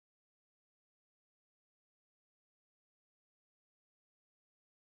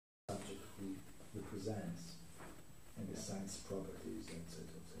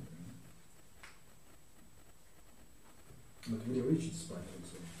reach this point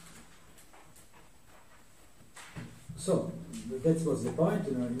also. So, that was the point.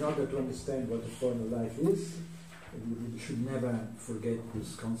 In order to understand what a form of life is, we should never forget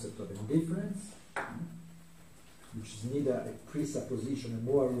this concept of indifference, which is neither a presupposition, a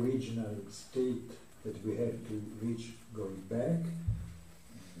more original state that we have to reach going back.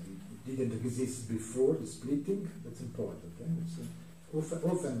 It didn't exist before the splitting. That's important.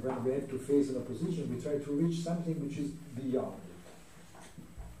 Often when we have to face an opposition, we try to reach something which is beyond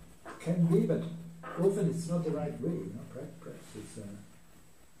it. Can be, but often it's not the right way. Perhaps it's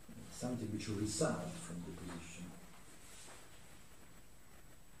something which will result from the position.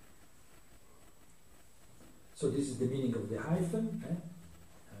 So this is the meaning of the hyphen.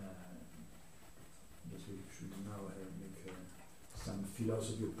 We should now make some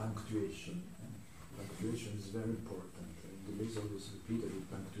philosophy of punctuation. Punctuation is very important. The is always repeated that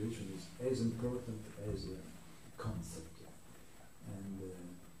punctuation is as important as a concept. And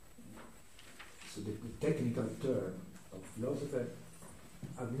so the technical term of philosopher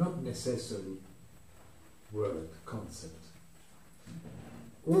are not necessarily word, concept.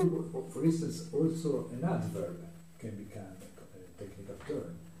 Or, for instance, also an adverb can become a technical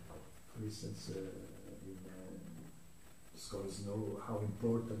term. For instance, scholars know how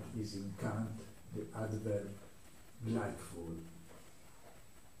important is in Kant the adverb gladful,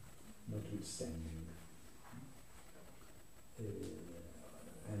 notwithstanding.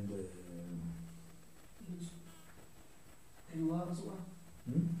 In law as well.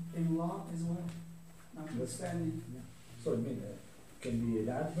 In law as well. Notwithstanding. Yeah. So I mean, can be an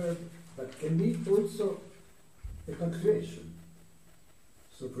adverb, but can be also a punctuation.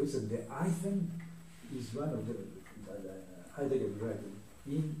 So, for instance, the hyphen is one of the Heidegger writing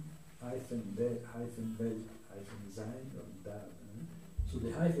in hyphen der hyphen Welt hyphen sein or da. So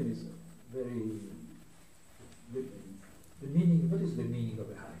the hyphen is very the meaning. What is the meaning of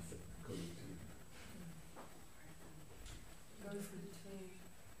a hyphen? According to you?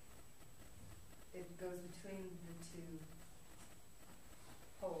 It goes between the two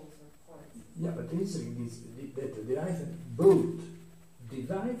poles or points. Yeah, but the interesting is that the hyphen both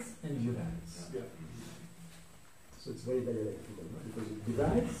divides and unites. Yeah. So it's very dialectical, no? Because it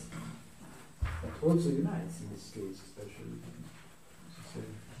divides, but also unites in this case, especially.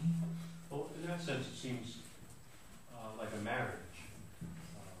 Well, in that sense, it seems like a marriage.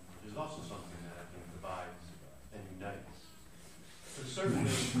 There's also something that I think divides and unites. So certainly,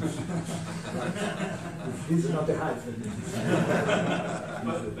 this is not a hyphen.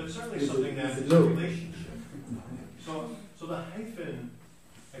 but certainly something that is a relationship. So the hyphen,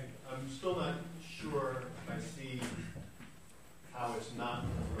 I'm still not sure if I see how it's not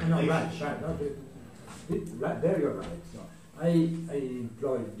a relationship. No, right. There you're right. No. I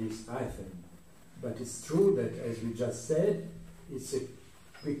employed this hyphen, but it's true that, as we just said, it's a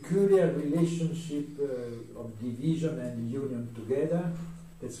peculiar relationship of division and union together.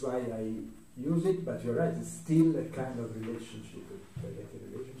 That's why I use it, but you're right, it's still a kind of relationship, a dialectic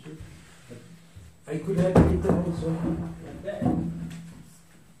relationship. But I could have written also like that.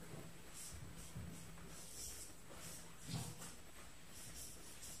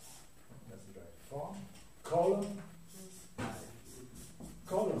 That's the right form. Column.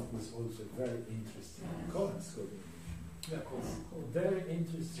 Column is also very interesting. Column is called in English. Very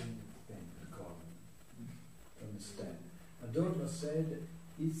interesting thing, the column, to understand. Adorno said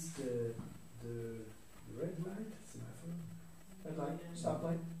it's the red light, Red light,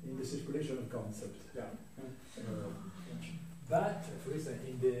 stoplight. in the circulation of concept. Yeah. But, for instance,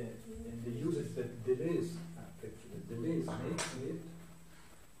 in the usage that Deleuze makes it,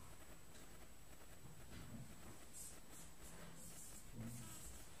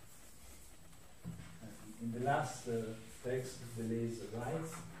 in the last text, Deleuze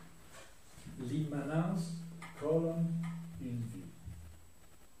writes, l'immanence colonne une vie.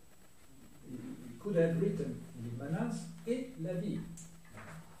 He could have written l'immanence et la vie.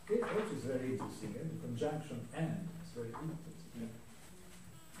 It also is very interesting, the conjunction and is very interesting.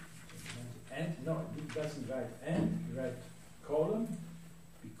 And no, he doesn't write and, he writes column,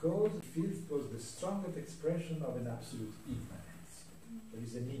 because he feels it was the strongest expression of an absolute immanence. There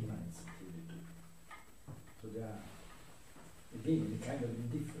is an immanence between the two. So they are, again, a kind of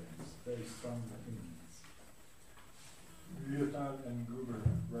indifference, very strong immanence. Lyotard and Gruber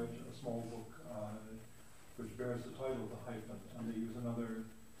wrote a small book which bears the title The Hyphen, and they use another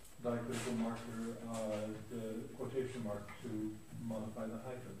diacritical marker, the quotation mark, to modify the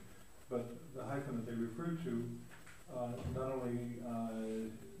hyphen. But the hyphen that they refer to not only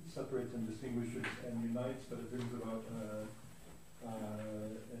separates and distinguishes and unites, but it brings about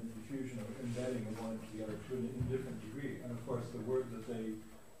an infusion of embedding of one into the other to an indifferent degree. And of course, the word that they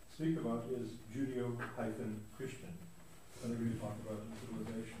speak about is Judeo-Christian, whenever you talk about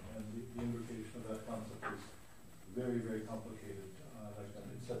civilization. And the invocation of that concept is very, very complicated. Like that.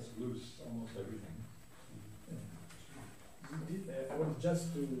 It sets loose almost everything. I want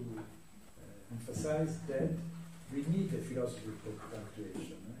just to emphasize that we need a philosophy of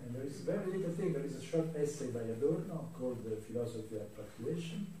punctuation. And there is very little thing. There is a short essay by Adorno called The Philosophy of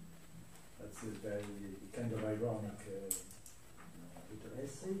Punctuation. That's a very kind of ironic little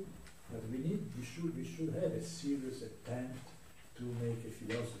essay. But we should have a serious attempt to make a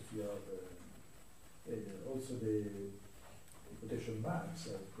philosophy of also the quotation marks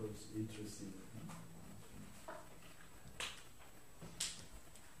are of course interesting.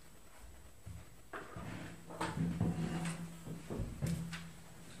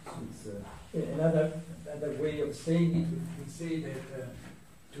 Another way of saying it, we say that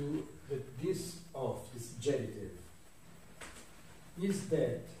this genitive is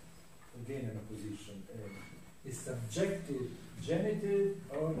that, again an opposition, is subjective genitive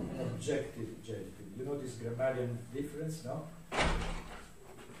or objective genitive. You know this grammarian difference, no?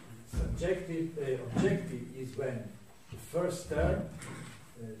 Objective is when the first term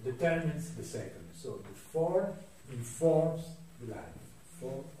determines the second. So the form informs the life,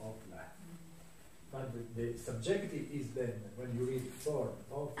 form of life. But the subjective is then when you read form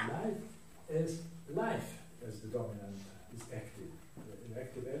of life as the dominant is active. The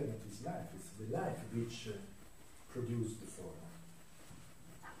active element is life. It's the life which produced the form.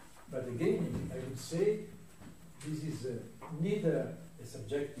 But again, I would say this is neither a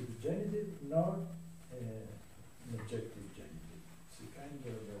subjective genitive nor an objective genitive. It's a kind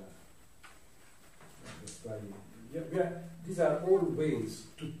of that's why these are all ways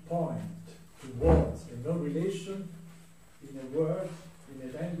to point towards a no relation in a word, in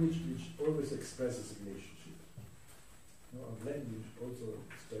a language which always expresses a relationship. No, a language also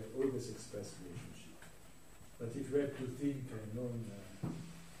always expresses relationship. But if you have to think a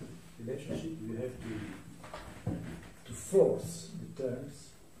non-relationship, you have to force the terms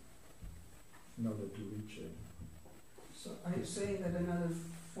in order to reach it. So are you saying that another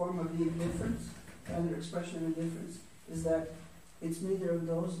form of the indifference, another expression of indifference, is that it's neither of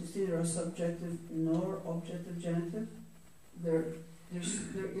those, it's neither a subjective nor objective genitive? They're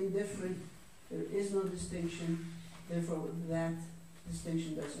indifferent, there is no distinction, therefore that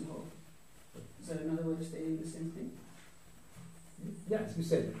distinction doesn't hold. Is that another way of stating the same thing? Yes, you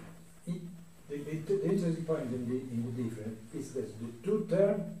said it. The interesting point in the difference is that the two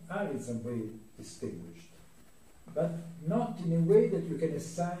terms are in some way distinguished, but not in a way that you can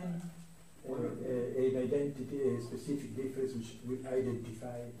assign an identity, a specific difference which will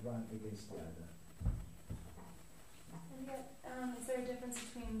identify one against the other. And yet, is there a difference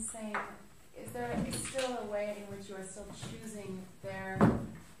between saying, is there still a way in which you are still choosing that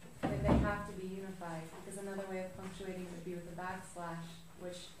they have to be unified? Because another way of punctuating would be with a backslash,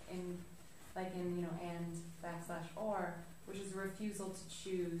 which and backslash or, which is a refusal to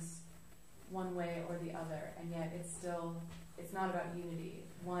choose one way or the other, and yet it's not about unity.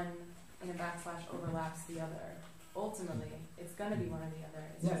 One in a backslash overlaps the other. Ultimately, it's going to be one or the other.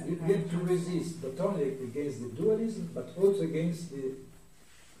 It's you have to resist not only against the dualism, but also against the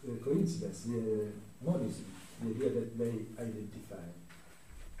coincidence, the monism, the idea that they identify.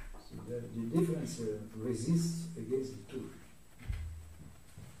 So the difference resists against the two.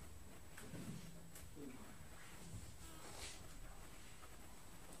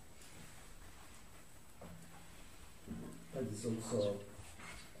 That is also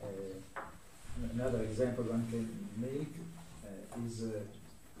another example one can make is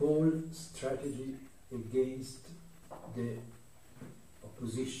Paul's strategy against the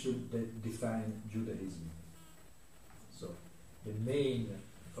opposition that define Judaism. So the main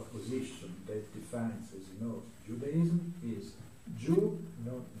opposition that defines, as you know, Judaism is Jew,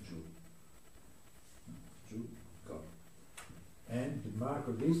 not Jew. Jew, God. And the mark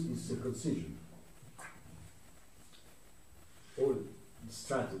of this is circumcision. All the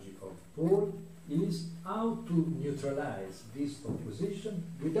strategy of Paul is how to neutralize this opposition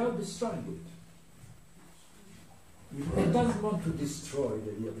without destroying it. He doesn't want to destroy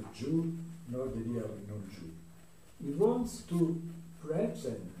the idea of a Jew nor the idea of a non-Jew. He wants to, perhaps,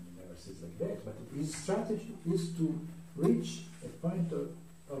 and he never says like that, but his strategy is to reach a point of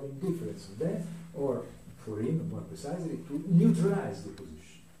indifference then, or for him, more precisely, to neutralize the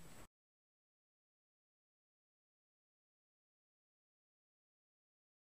opposition.